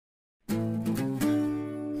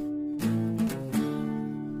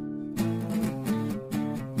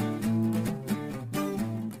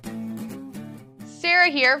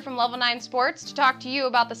Sarah here from Level 9 Sports to talk to you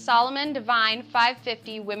about the Salomon Divine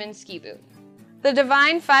 550 women's ski boot. The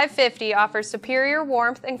Divine 550 offers superior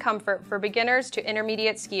warmth and comfort for beginners to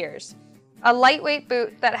intermediate skiers. A lightweight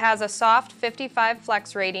boot that has a soft 55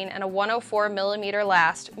 flex rating and a 104 millimeter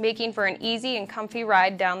last, making for an easy and comfy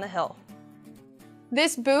ride down the hill.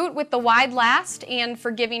 This boot with the wide last and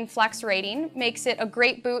forgiving flex rating makes it a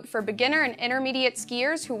great boot for beginner and intermediate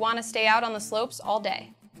skiers who want to stay out on the slopes all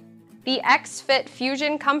day. The X-Fit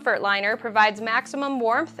Fusion Comfort Liner provides maximum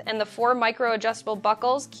warmth, and the 4 micro-adjustable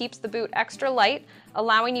buckles keeps the boot extra light,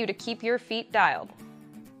 allowing you to keep your feet dialed.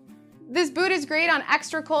 This boot is great on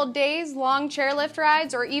extra cold days, long chairlift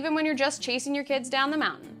rides, or even when you're just chasing your kids down the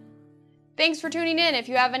mountain. Thanks for tuning in. If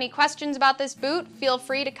you have any questions about this boot, feel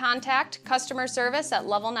free to contact customer service at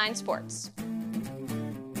Level 9 Sports.